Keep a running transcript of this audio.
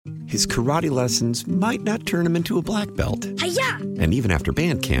his karate lessons might not turn him into a black belt. Hi-ya! And even after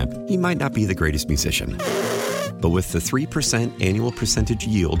band camp, he might not be the greatest musician. But with the 3% annual percentage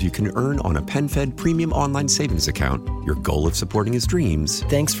yield you can earn on a PenFed premium online savings account, your goal of supporting his dreams...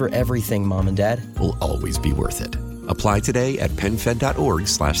 Thanks for everything, Mom and Dad. ...will always be worth it. Apply today at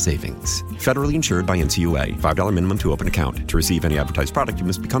PenFed.org/savings. Federally insured by NCUA. $5 minimum to open account. To receive any advertised product, you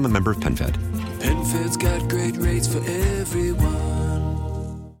must become a member of PenFed. PenFed's got great rates for everyone.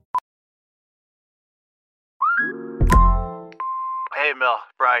 Hey, Mel.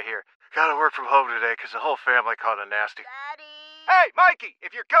 Bri here. Gotta work from home today because the whole family caught a nasty... Daddy! Hey, Mikey!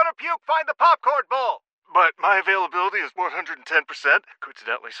 If you're gonna puke, find the popcorn bowl! But my availability is 110%.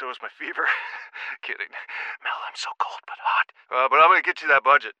 Coincidentally, so is my fever. Kidding. Mel, I'm so cold but hot. But I'm gonna get you that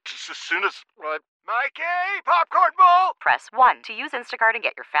budget just as soon as... Mikey! Popcorn bowl! Press 1 to use Instacart and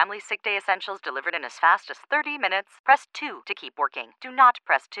get your family sick day essentials delivered in as fast as 30 minutes. Press 2 to keep working. Do not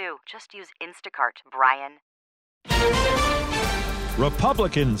press 2. Just use Instacart, Brian.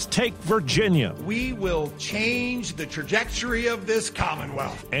 Republicans take Virginia. We will change the trajectory of this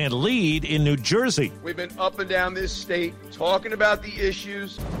Commonwealth. And lead in New Jersey. We've been up and down this state talking about the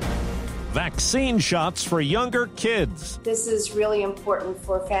issues. Vaccine shots for younger kids. This is really important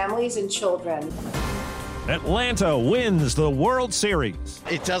for families and children. Atlanta wins the World Series.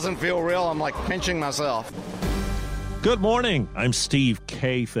 It doesn't feel real. I'm like pinching myself. Good morning. I'm Steve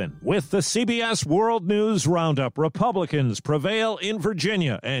Kathan. With the CBS World News Roundup, Republicans prevail in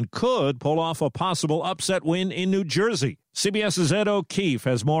Virginia and could pull off a possible upset win in New Jersey. CBS's Ed O'Keefe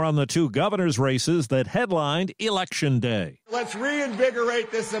has more on the two governors' races that headlined Election Day. Let's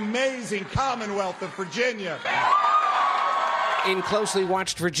reinvigorate this amazing Commonwealth of Virginia. In closely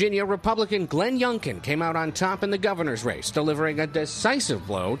watched Virginia, Republican Glenn Youngkin came out on top in the governor's race, delivering a decisive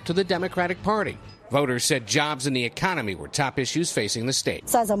blow to the Democratic Party. Voters said jobs and the economy were top issues facing the state.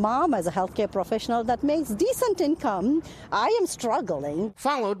 So as a mom, as a healthcare professional that makes decent income, I am struggling.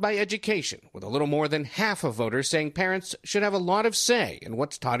 Followed by education, with a little more than half of voters saying parents should have a lot of say in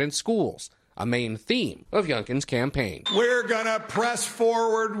what's taught in schools, a main theme of Youngkin's campaign. We're going to press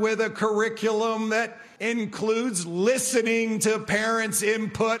forward with a curriculum that includes listening to parents'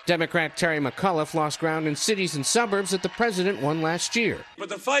 input. Democrat Terry McAuliffe lost ground in cities and suburbs that the president won last year. But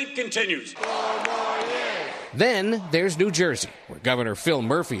the fight continues. Then there's New Jersey, where Governor Phil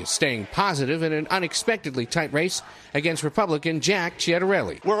Murphy is staying positive in an unexpectedly tight race against Republican Jack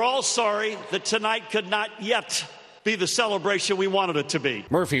Ciattarelli. We're all sorry that tonight could not yet be the celebration we wanted it to be.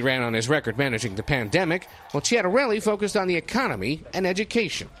 Murphy ran on his record managing the pandemic, while Ciattarelli focused on the economy and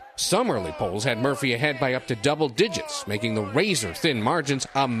education. Some early polls had Murphy ahead by up to double digits, making the razor-thin margins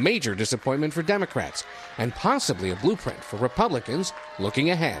a major disappointment for Democrats and possibly a blueprint for Republicans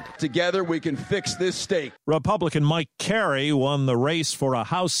looking ahead. Together we can fix this state. Republican Mike Carey won the race for a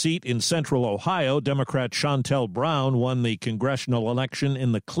House seat in central Ohio. Democrat Shontel Brown won the congressional election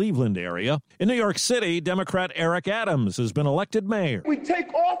in the Cleveland area. In New York City, Democrat Eric Adams has been elected mayor. We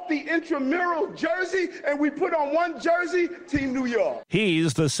take off the intramural jersey and we put on one jersey, Team New York.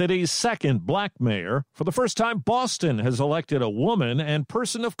 He's the city's second black mayor. For the first time, Boston has elected a woman and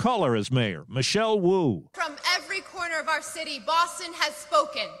person of color as mayor, Michelle Wu. From every corner of our city, Boston has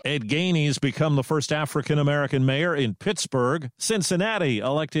spoken. Ed Gainey's become the first African-American mayor in Pittsburgh. Cincinnati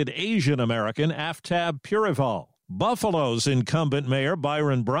elected Asian-American Aftab Purival. Buffalo's incumbent mayor,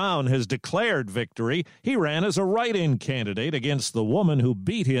 Byron Brown, has declared victory. He ran as a write-in candidate against the woman who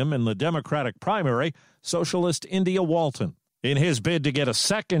beat him in the Democratic primary, socialist India Walton. In his bid to get a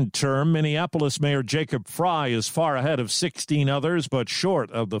second term, Minneapolis Mayor Jacob Fry is far ahead of 16 others, but short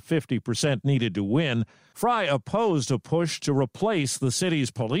of the 50% needed to win. Fry opposed a push to replace the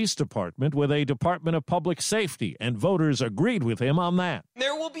city's police department with a Department of Public Safety, and voters agreed with him on that.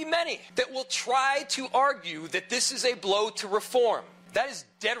 There will be many that will try to argue that this is a blow to reform. That is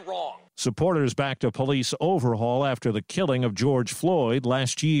dead wrong. Supporters backed a police overhaul after the killing of George Floyd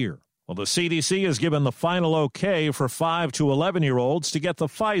last year. Well, the CDC has given the final okay for 5 to 11-year-olds to get the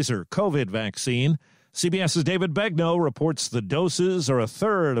Pfizer COVID vaccine. CBS's David Begnaud reports the doses are a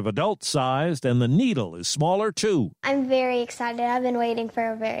third of adult-sized and the needle is smaller, too. I'm very excited. I've been waiting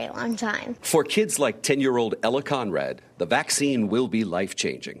for a very long time. For kids like 10-year-old Ella Conrad, the vaccine will be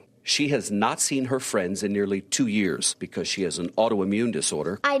life-changing. She has not seen her friends in nearly 2 years because she has an autoimmune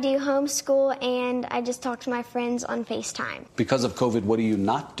disorder. I do homeschool, and I just talk to my friends on FaceTime. Because of COVID, what do you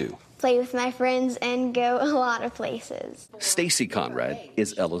not do? play with my friends, and go a lot of places. Stacy Conrad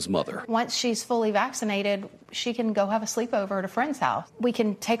is Ella's mother. Once she's fully vaccinated, she can go have a sleepover at a friend's house. We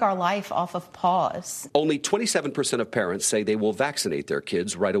can take our life off of pause. Only 27% of parents say they will vaccinate their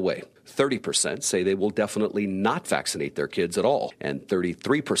kids right away. 30% say they will definitely not vaccinate their kids at all. And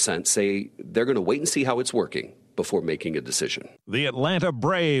 33% say they're going to wait and see how it's working before making a decision. The Atlanta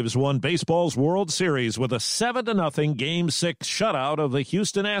Braves won baseball's World Series with a 7-0 Game 6 shutout of the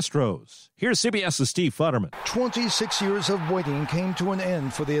Houston Astros. Here's CBS's Steve Futterman. 26 years of waiting came to an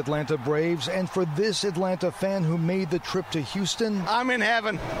end for the Atlanta Braves, and for this Atlanta fan who made the trip to Houston, I'm in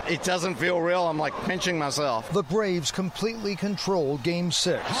heaven. It doesn't feel real. I'm like pinching myself. The Braves completely controlled Game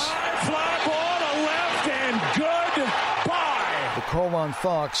 6. High fly ball to left and good. The call on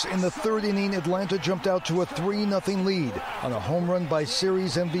Fox. In the third inning, Atlanta jumped out to a 3-0 lead on a home run by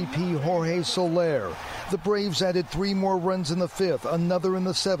Series MVP Jorge Soler. The Braves added 3 more runs in the fifth, another in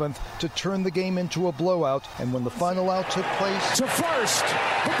the seventh, to turn the game into a blowout. And when the final out took place, to first,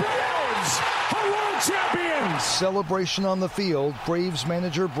 the Braves are world champions. Celebration on the field. Braves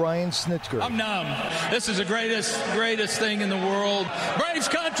manager Brian Snitker. I'm numb. This is the greatest thing in the world. Braves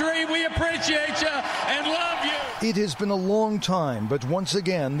country, we appreciate you and love you. It has been a long time, but once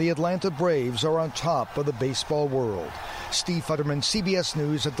again, the Atlanta Braves are on top of the baseball world. Steve Futterman, CBS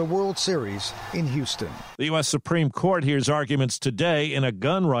News at the World Series in Houston. The U.S. Supreme Court hears arguments today in a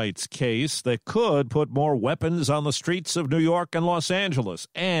gun rights case that could put more weapons on the streets of New York and Los Angeles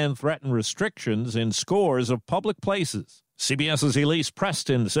and threaten restrictions in scores of public places. CBS's Elise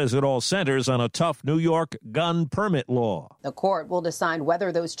Preston says it all centers on a tough New York gun permit law. The court will decide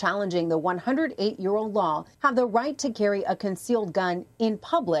whether those challenging the 108-year-old law have the right to carry a concealed gun in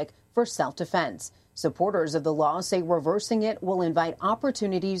public for self-defense. Supporters of the law say reversing it will invite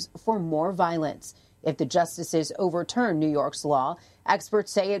opportunities for more violence. If the justices overturn New York's law,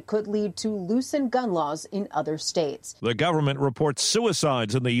 experts say it could lead to loosened gun laws in other states. The government reports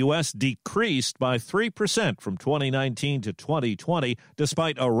suicides in the U.S. decreased by 3% from 2019 to 2020,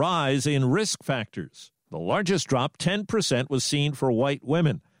 despite a rise in risk factors. The largest drop, 10%, was seen for white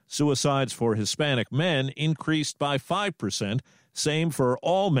women. Suicides for Hispanic men increased by 5%, same for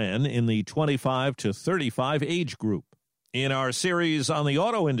all men in the 25 to 35 age group. In our series on the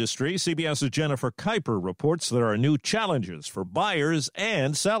auto industry, CBS's Jennifer Kuiper reports there are new challenges for buyers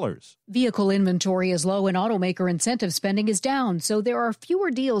and sellers. Vehicle inventory is low and automaker incentive spending is down, so there are fewer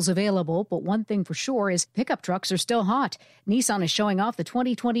deals available. But one thing for sure is pickup trucks are still hot. Nissan is showing off the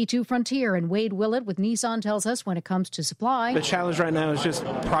 2022 Frontier, and Wade Willett with Nissan tells us when it comes to supply. The challenge right now is just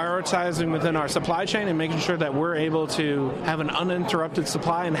prioritizing within our supply chain and making sure that we're able to have an uninterrupted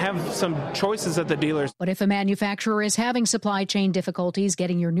supply and have some choices at the dealers. But if a manufacturer is having supply chain difficulties,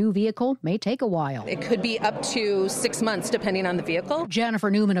 getting your new vehicle may take a while. It could be up to 6 months depending on the vehicle. Jennifer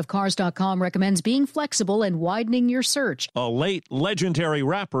Newman of Cars.com recommends being flexible and widening your search. A late legendary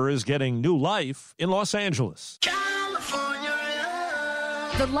rapper is getting new life in Los Angeles.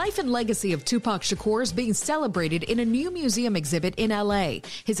 The life and legacy of Tupac Shakur is being celebrated in a new museum exhibit in L.A.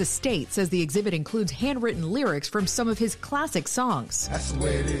 His estate says the exhibit includes handwritten lyrics from some of his classic songs. That's the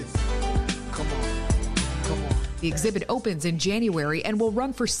way it is. Come on. The exhibit opens in January and will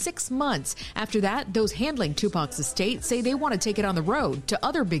run for 6 months. After that, those handling Tupac's estate say they want to take it on the road to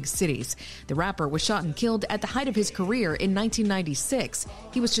other big cities. The rapper was shot and killed at the height of his career in 1996.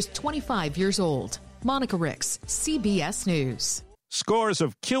 He was just 25 years old. Monica Ricks, CBS News. Scores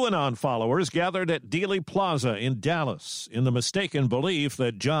of QAnon followers gathered at Dealey Plaza in Dallas in the mistaken belief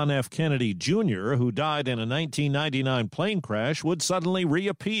that John F. Kennedy Jr., who died in a 1999 plane crash, would suddenly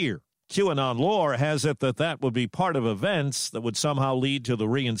reappear. QAnon lore has it that would be part of events that would somehow lead to the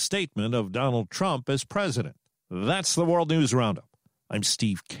reinstatement of Donald Trump as president. That's the World News Roundup. I'm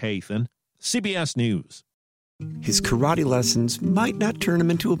Steve Kathan, CBS News. His karate lessons might not turn him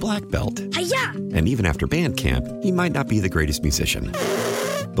into a black belt. Hi-ya! And even after band camp, he might not be the greatest musician.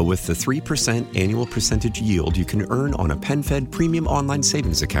 But with the 3% annual percentage yield you can earn on a PenFed premium online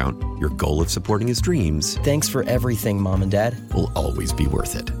savings account, your goal of supporting his dreams... Thanks for everything, Mom and Dad. ...will always be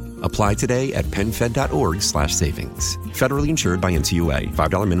worth it. Apply today at PenFed.org/savings. Federally insured by NCUA.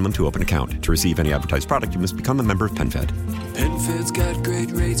 $5 minimum to open account. To receive any advertised product, you must become a member of PenFed. PenFed's got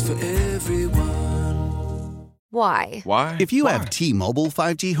great rates for everyone. Why? Why? If you have T-Mobile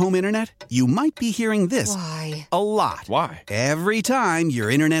 5G home internet, you might be hearing this Why? a lot. Why? Every time your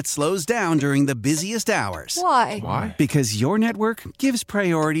internet slows down during the busiest hours. Why? Why? Because your network gives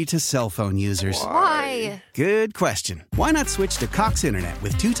priority to cell phone users. Why? Good question. Why not switch to Cox Internet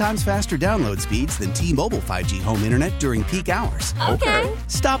with 2 times faster download speeds than T-Mobile 5G home internet during peak hours? Okay.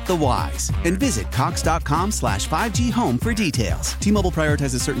 Stop the whys and visit cox.com/5G home for details. T-Mobile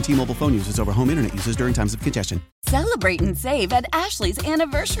prioritizes certain T-Mobile phone users over home internet users during times of congestion. Celebrate and save at Ashley's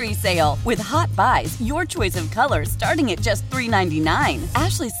Anniversary Sale. With Hot Buys, your choice of colors starting at just $3.99.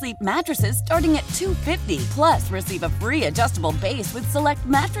 Ashley Sleep mattresses starting at $2.50. Plus, receive a free adjustable base with select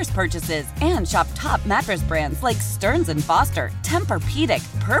mattress purchases. And shop top mattress brands like Stearns & Foster,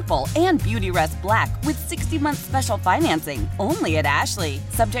 Tempur-Pedic, Purple, and Beautyrest Black with 60-month special financing. Only at Ashley.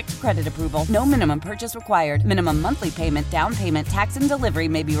 Subject to credit approval. No minimum purchase required. Minimum monthly payment, down payment, tax, and delivery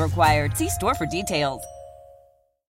may be required. See store for details.